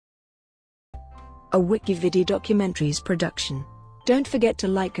a WikiVidi documentaries production. Don't forget to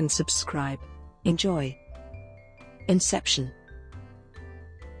like and subscribe. Enjoy. Inception.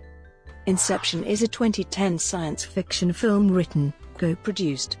 Inception is a 2010 science fiction film written,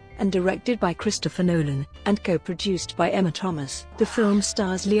 co-produced, and directed by Christopher Nolan, and co-produced by Emma Thomas. The film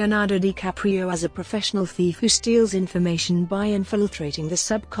stars Leonardo DiCaprio as a professional thief who steals information by infiltrating the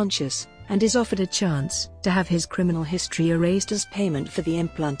subconscious, and is offered a chance to have his criminal history erased as payment for the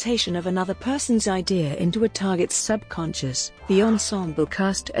implantation of another person's idea into a target's subconscious. The ensemble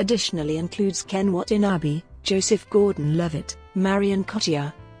cast additionally includes Ken Watanabe, Joseph Gordon-Levitt, Marion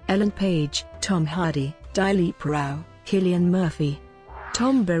Cotillard, Ellen Page, Tom Hardy, Dileep Rao, Cillian Murphy,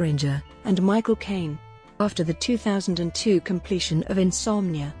 Tom Berenger, and Michael Caine. After the 2002 completion of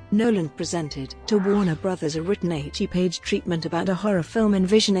Insomnia, Nolan presented to Warner Bros. A written 80-page treatment about a horror film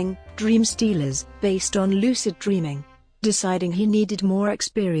envisioning dream stealers based on lucid dreaming. Deciding he needed more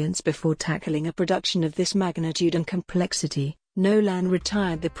experience before tackling a production of this magnitude and complexity, Nolan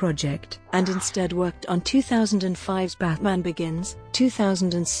retired the project and instead worked on 2005's Batman Begins,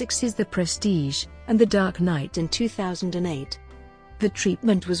 2006's The Prestige, and The Dark Knight in 2008. The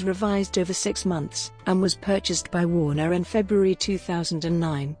treatment was revised over 6 months, and was purchased by Warner in February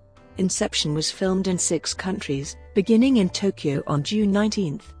 2009. Inception was filmed in 6 countries, beginning in Tokyo on June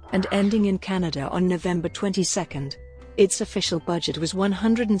 19, and ending in Canada on November 22. Its official budget was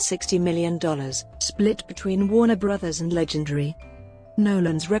 $160 million, split between Warner Bros. And Legendary.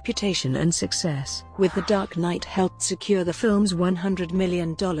 Nolan's reputation and success with The Dark Knight helped secure the film's $100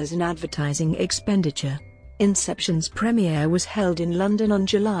 million in advertising expenditure. Inception's premiere was held in London on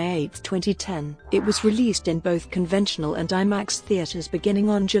July 8, 2010. It was released in both conventional and IMAX theaters beginning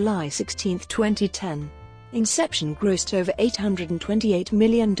on July 16, 2010. Inception grossed over $828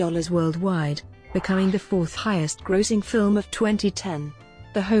 million worldwide, becoming the 4th highest-grossing film of 2010.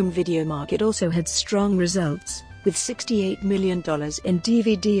 The home video market also had strong results, with $68 million in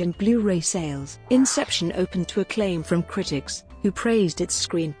DVD and Blu-ray sales. Inception opened to acclaim from critics, who praised its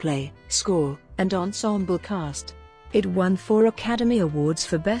screenplay, score, and ensemble cast. It won 4 Academy Awards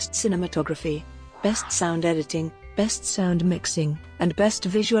for Best Cinematography, Best Sound Editing, Best Sound Mixing, and Best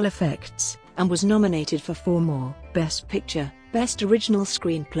Visual Effects, and was nominated for 4 more: Best Picture, Best Original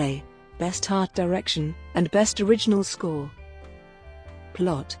Screenplay, Best Art Direction, and Best Original Score.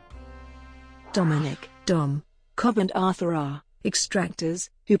 Plot: Dominic (Dom) Cobb and Arthur R. extractors,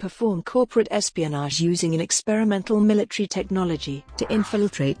 who perform corporate espionage using an experimental military technology to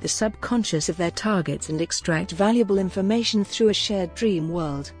infiltrate the subconscious of their targets and extract valuable information through a shared dream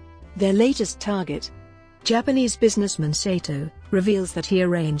world. Their latest target, Japanese businessman Sato, reveals that he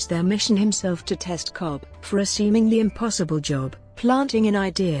arranged their mission himself to test Cobb for a seemingly impossible job, planting an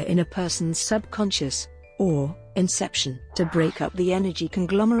idea in a person's subconscious, or Inception, to break up the energy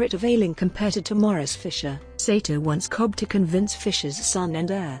conglomerate of ailing competitor Morris Fisher. Sato wants Cobb to convince Fisher's son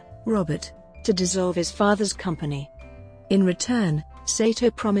and heir, Robert, to dissolve his father's company. In return, Sato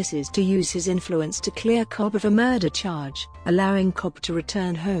promises to use his influence to clear Cobb of a murder charge, allowing Cobb to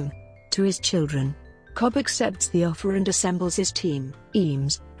return home to his children. Cobb accepts the offer and assembles his team: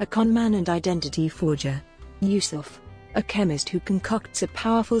 Eames, a conman and identity forger; Yusuf, a chemist who concocts a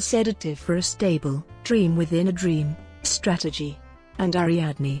powerful sedative for a stable dream within a dream strategy; and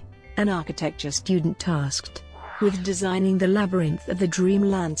Ariadne, an architecture student tasked with designing the labyrinth of the dream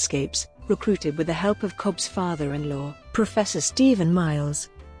landscapes, recruited with the help of Cobb's father-in-law, Professor Stephen Miles.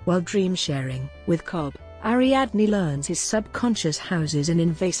 While dream sharing with Cobb, Ariadne learns his subconscious houses an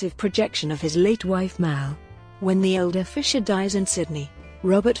invasive projection of his late wife Mal. When the elder Fisher dies in Sydney,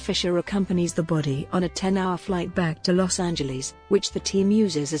 Robert Fisher accompanies the body on a 10-hour flight back to Los Angeles, which the team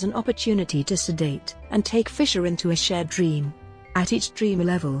uses as an opportunity to sedate and take Fisher into a shared dream. At each dream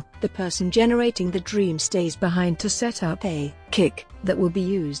level, the person generating the dream stays behind to set up a kick that will be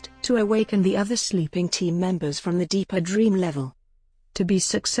used to awaken the other sleeping team members from the deeper dream level. To be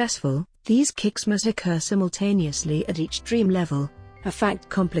successful, these kicks must occur simultaneously at each dream level, a fact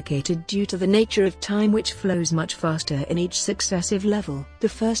complicated due to the nature of time which flows much faster in each successive level. The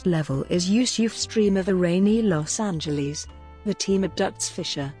first level is Yusuf's dream of a rainy Los Angeles. The team abducts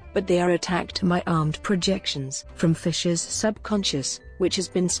Fisher, but they are attacked by armed projections from Fisher's subconscious, which has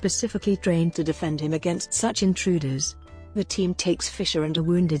been specifically trained to defend him against such intruders. The team takes Fisher and a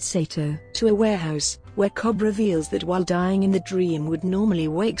wounded Sato to a warehouse, where Cobb reveals that while dying in the dream would normally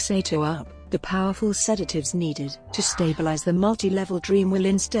wake Sato up, the powerful sedatives needed to stabilize the multi-level dream will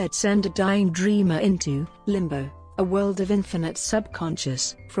instead send a dying dreamer into limbo, a world of infinite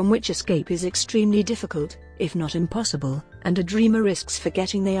subconscious, from which escape is extremely difficult, if not impossible, and a dreamer risks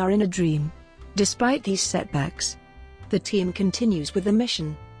forgetting they are in a dream. Despite these setbacks, the team continues with the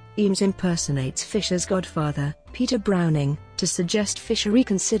mission. Eames impersonates Fisher's godfather, Peter Browning, to suggest Fisher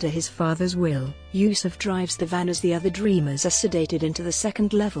reconsider his father's will. Yusuf drives the van as the other dreamers are sedated into the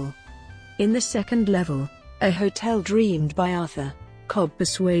second level. In the second level, a hotel dreamed by Arthur, Cobb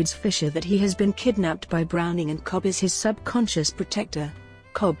persuades Fisher that he has been kidnapped by Browning and Cobb is his subconscious protector.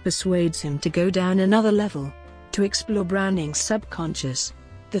 Cobb persuades him to go down another level, to explore Browning's subconscious.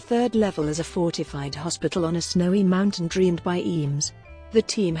 The third level is a fortified hospital on a snowy mountain dreamed by Eames. The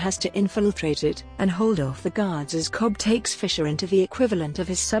team has to infiltrate it and hold off the guards as Cobb takes Fisher into the equivalent of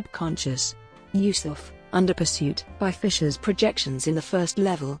his subconscious. Yusuf, under pursuit by Fisher's projections in the first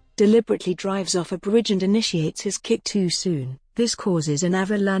level, deliberately drives off a bridge and initiates his kick too soon. This causes an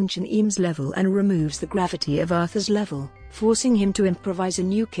avalanche in Eames' level and removes the gravity of Arthur's level, forcing him to improvise a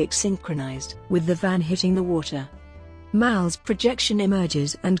new kick synchronized with the van hitting the water. Mal's projection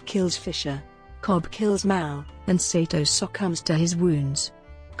emerges and kills Fisher. Cobb kills Mal, and Sato succumbs to his wounds.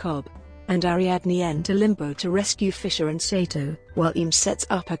 Cobb and Ariadne enter limbo to rescue Fisher and Sato, while Eames sets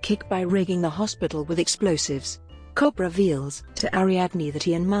up a kick by rigging the hospital with explosives. Cobb reveals to Ariadne that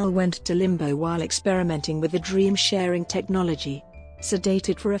he and Mal went to limbo while experimenting with the dream-sharing technology.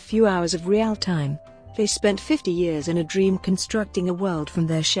 Sedated for a few hours of real time, they spent 50 years in a dream constructing a world from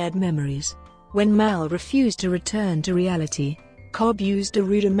their shared memories. When Mal refused to return to reality, Cobb used a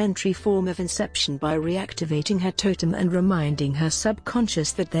rudimentary form of Inception by reactivating her totem and reminding her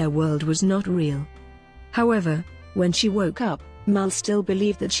subconscious that their world was not real. However, when she woke up, Mal still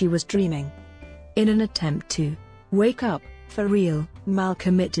believed that she was dreaming. In an attempt to wake up for real, Mal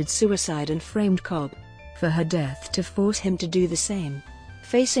committed suicide and framed Cobb for her death to force him to do the same.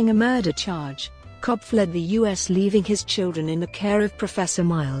 Facing a murder charge, Cobb fled the US, leaving his children in the care of Professor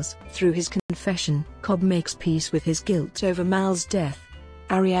Miles. Through his confession, Cobb makes peace with his guilt over Mal's death.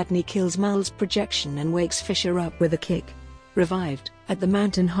 Ariadne kills Mal's projection and wakes Fisher up with a kick. Revived at the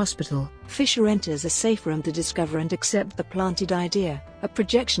Mountain Hospital, Fisher enters a safe room to discover and accept the planted idea, a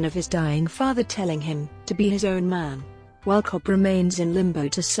projection of his dying father telling him to be his own man. While Cobb remains in limbo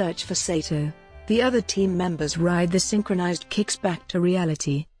to search for Sato, the other team members ride the synchronized kicks back to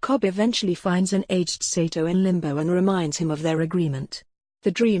reality. Cobb eventually finds an aged Sato in limbo and reminds him of their agreement.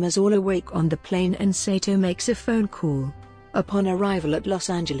 The dreamers all awake on the plane and Sato makes a phone call. Upon arrival at Los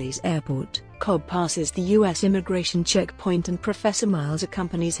Angeles Airport, Cobb passes the US immigration checkpoint and Professor Miles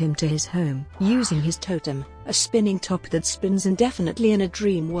accompanies him to his home. Using his totem, a spinning top that spins indefinitely in a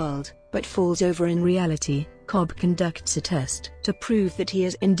dream world, but falls over in reality, Cobb conducts a test to prove that he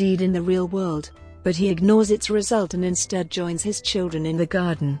is indeed in the real world, but he ignores its result and instead joins his children in the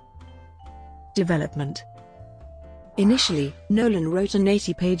garden. Development. Initially, Nolan wrote an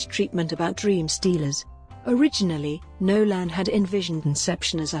 80-page treatment about dream stealers. Originally, Nolan had envisioned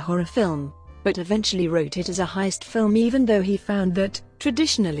Inception as a horror film, but eventually wrote it as a heist film even though he found that,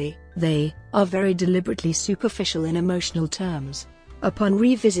 traditionally, they are very deliberately superficial in emotional terms. Upon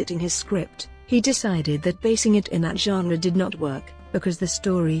revisiting his script, he decided that basing it in that genre did not work, because the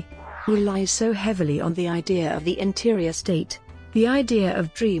story relies so heavily on the idea of the interior state, the idea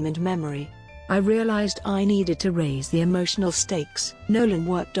of dream and memory. I realized I needed to raise the emotional stakes. Nolan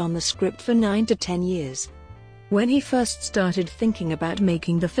worked on the script for 9 to 10 years. When he first started thinking about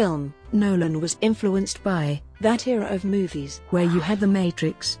making the film, Nolan was influenced by that era of movies where you had The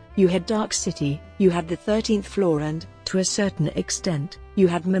Matrix, you had Dark City, you had The 13th Floor and, to a certain extent, you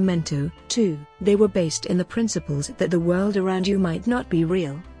had Memento, too. They were based in the principles that the world around you might not be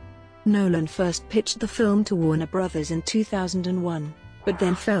real. Nolan first pitched the film to Warner Bros. In 2001, but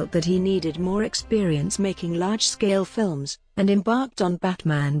then felt that he needed more experience making large-scale films, and embarked on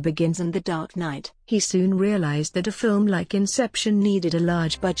Batman Begins and The Dark Knight. He soon realized that a film like Inception needed a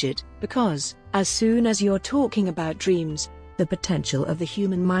large budget, because, as soon as you're talking about dreams, the potential of the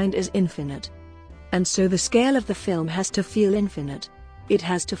human mind is infinite. And so the scale of the film has to feel infinite. It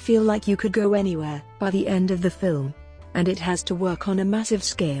has to feel like you could go anywhere by the end of the film. And it has to work on a massive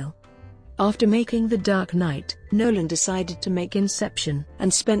scale. After making The Dark Knight, Nolan decided to make Inception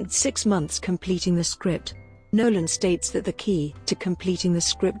and spent 6 months completing the script. Nolan states that the key to completing the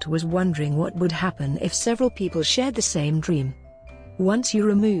script was wondering what would happen if several people shared the same dream. Once you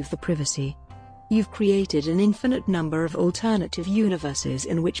remove the privacy, you've created an infinite number of alternative universes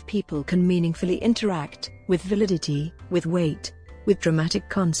in which people can meaningfully interact, with validity, with weight, with dramatic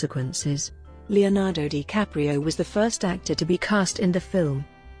consequences. Leonardo DiCaprio was the first actor to be cast in the film.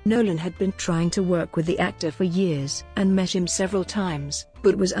 Nolan had been trying to work with the actor for years and met him several times,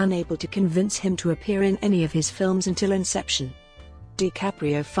 but was unable to convince him to appear in any of his films until Inception.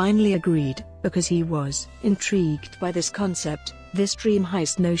 DiCaprio finally agreed, because he was intrigued by this concept, this dream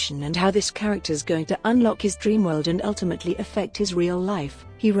heist notion, and how this character's going to unlock his dream world and ultimately affect his real life.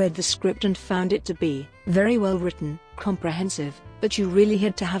 He read the script and found it to be very well written, comprehensive, but you really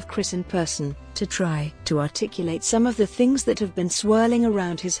had to have Chris in person to try to articulate some of the things that have been swirling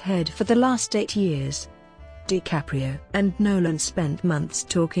around his head for the last 8 years. DiCaprio and Nolan spent months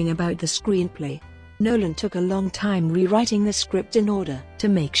talking about the screenplay. Nolan took a long time rewriting the script in order to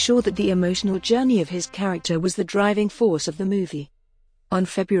make sure that the emotional journey of his character was the driving force of the movie. On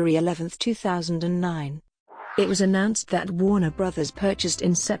February 11, 2009, it was announced that Warner Bros. Purchased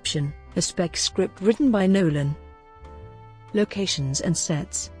Inception, a spec script written by Nolan. Locations and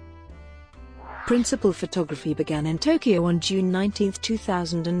sets. Principal photography began in Tokyo on June 19,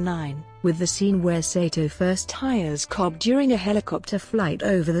 2009, with the scene where Sato first hires Cobb during a helicopter flight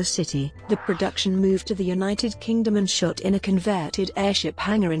over the city. The production moved to the United Kingdom and shot in a converted airship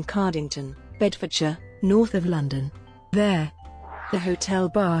hangar in Cardington, Bedfordshire, north of London. There, the hotel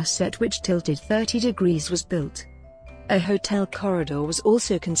bar set, which tilted 30 degrees, was built. A hotel corridor was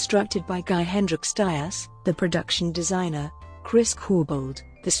also constructed by Guy Hendrik Stiers, the production designer, Chris Corbould,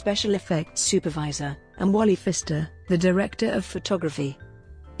 the special effects supervisor, and Wally Pfister, the director of photography.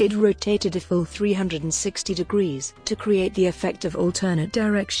 It rotated a full 360 degrees to create the effect of alternate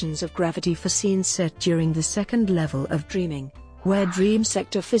directions of gravity for scenes set during the second level of dreaming, where dream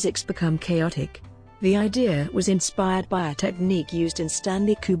sector physics become chaotic. The idea was inspired by a technique used in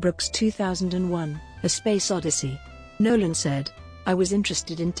Stanley Kubrick's 2001, A Space Odyssey. Nolan said, "I was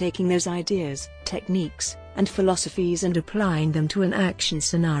interested in taking those ideas, techniques, and philosophies and applying them to an action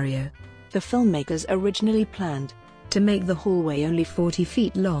scenario." The filmmakers originally planned to make the hallway only 40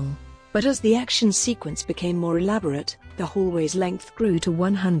 feet long, but as the action sequence became more elaborate, the hallway's length grew to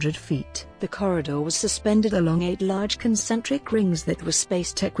 100 feet. The corridor was suspended along 8 large concentric rings that were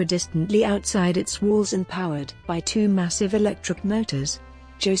spaced equidistantly outside its walls and powered by 2 massive electric motors.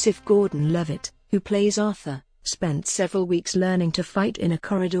 Joseph Gordon-Levitt, who plays Arthur, spent several weeks learning to fight in a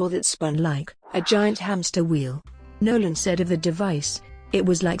corridor that spun like a giant hamster wheel. Nolan said of the device, "It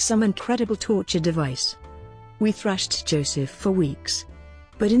was like some incredible torture device. We thrashed Joseph for weeks.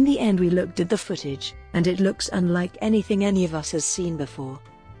 But in the end we looked at the footage, and it looks unlike anything any of us has seen before.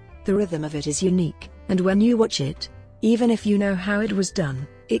 The rhythm of it is unique, and when you watch it, even if you know how it was done,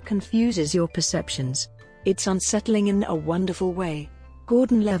 it confuses your perceptions. It's unsettling in a wonderful way."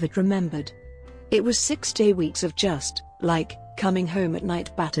 Gordon-Levitt remembered, "It was 6 weeks of just, like, coming home at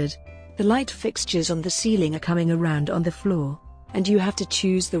night battered. The light fixtures on the ceiling are coming around on the floor, and you have to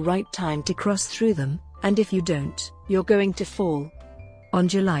choose the right time to cross through them, and if you don't, you're going to fall." On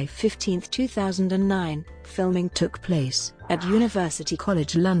July 15, 2009, filming took place at University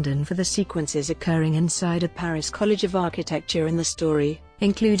College London for the sequences occurring inside a Paris College of Architecture in the story,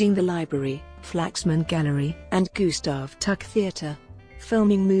 including the library, Flaxman Gallery, and Gustave Tuck Theatre.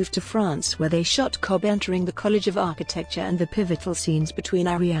 Filming moved to France, where they shot Cobb entering the College of Architecture and the pivotal scenes between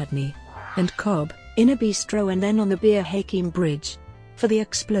Ariadne and Cobb, in a bistro and then on the Bir Hakeim Bridge. For the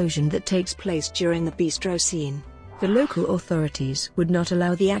explosion that takes place during the bistro scene, the local authorities would not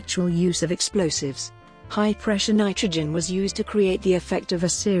allow the actual use of explosives. High-pressure nitrogen was used to create the effect of a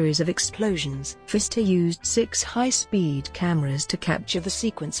series of explosions. Pfister used 6 high-speed cameras to capture the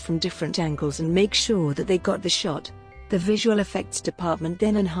sequence from different angles and make sure that they got the shot. The visual effects department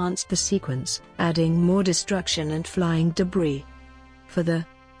then enhanced the sequence, adding more destruction and flying debris. For the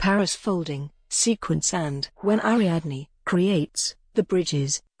Paris folding sequence and when Ariadne creates the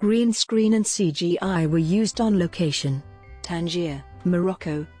bridges, green screen and CGI were used on location. Tangier,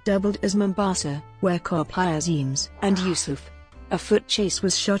 Morocco, doubled as Mombasa, where Cobb hires Eames and Yusuf. A foot chase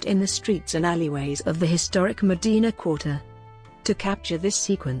was shot in the streets and alleyways of the historic Medina Quarter. To capture this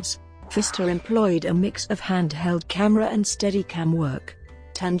sequence, Pfister employed a mix of handheld camera and Steadicam work.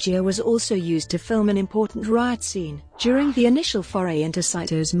 Tangier was also used to film an important riot scene during the initial foray into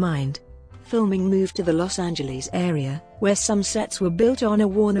Saito's mind. Filming moved to the Los Angeles area, where some sets were built on a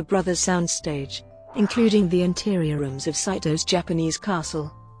Warner Bros. Soundstage, including the interior rooms of Saito's Japanese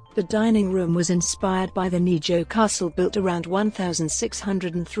castle. The dining room was inspired by the Nijo castle built around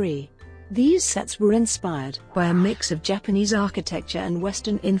 1603. These sets were inspired by a mix of Japanese architecture and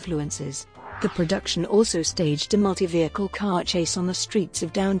Western influences. The production also staged a multi-vehicle car chase on the streets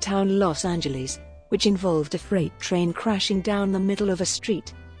of downtown Los Angeles, which involved a freight train crashing down the middle of a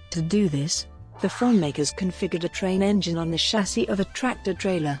street. To do this, the filmmakers configured a train engine on the chassis of a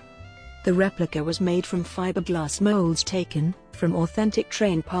tractor-trailer. The replica was made from fiberglass molds taken from authentic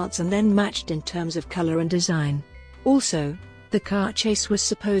train parts and then matched in terms of color and design. Also, the car chase was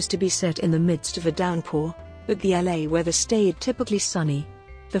supposed to be set in the midst of a downpour, but the LA weather stayed typically sunny.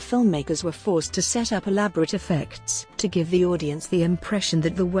 The filmmakers were forced to set up elaborate effects to give the audience the impression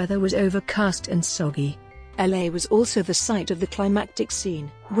that the weather was overcast and soggy. LA was also the site of the climactic scene,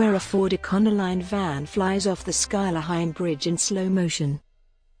 where a Ford Econoline van flies off the Skyline Bridge in slow motion.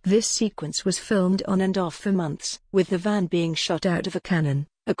 This sequence was filmed on and off for months, with the van being shot out of a cannon,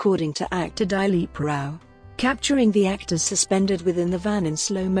 according to actor Dileep Rao. Capturing the actors suspended within the van in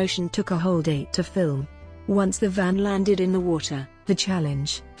slow motion took a whole day to film. Once the van landed in the water, the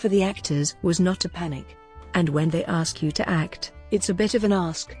challenge for the actors was not to panic. And when they ask you to act, it's a bit of an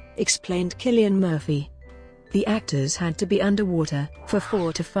ask, explained Cillian Murphy. The actors had to be underwater for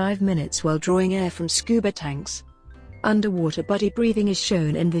 4 to 5 minutes while drawing air from scuba tanks. Underwater body breathing is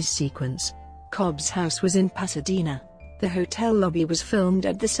shown in this sequence. Cobb's house was in Pasadena. The hotel lobby was filmed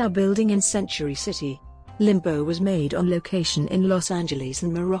at the Sub building in Century City. Limbo was made on location in Los Angeles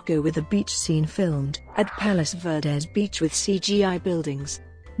and Morocco, with the beach scene filmed at Palos Verdes Beach with CGI buildings.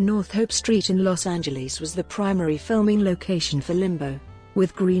 North Hope Street in Los Angeles was the primary filming location for Limbo,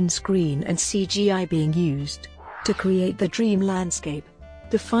 with green screen and CGI being used to create the dream landscape.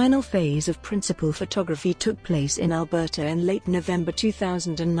 The final phase of principal photography took place in Alberta in late November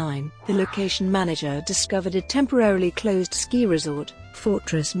 2009. The location manager discovered a temporarily closed ski resort,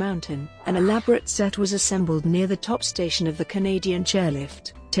 Fortress Mountain. An elaborate set was assembled near the top station of the Canadian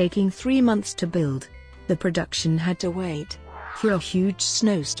chairlift, taking 3 months to build. The production had to wait for a huge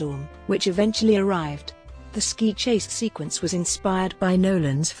snowstorm, which eventually arrived. The ski chase sequence was inspired by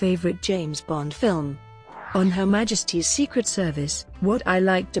Nolan's favorite James Bond film. On Her Majesty's Secret Service, what I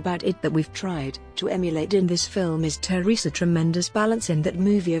liked about it that we've tried to emulate in this film is Teresa's tremendous balance in that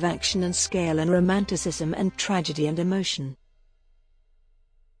movie of action and scale and romanticism and tragedy and emotion.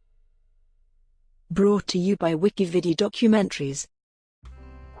 Brought to you by WikiVidi Documentaries.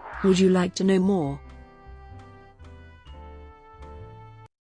 Would you like to know more?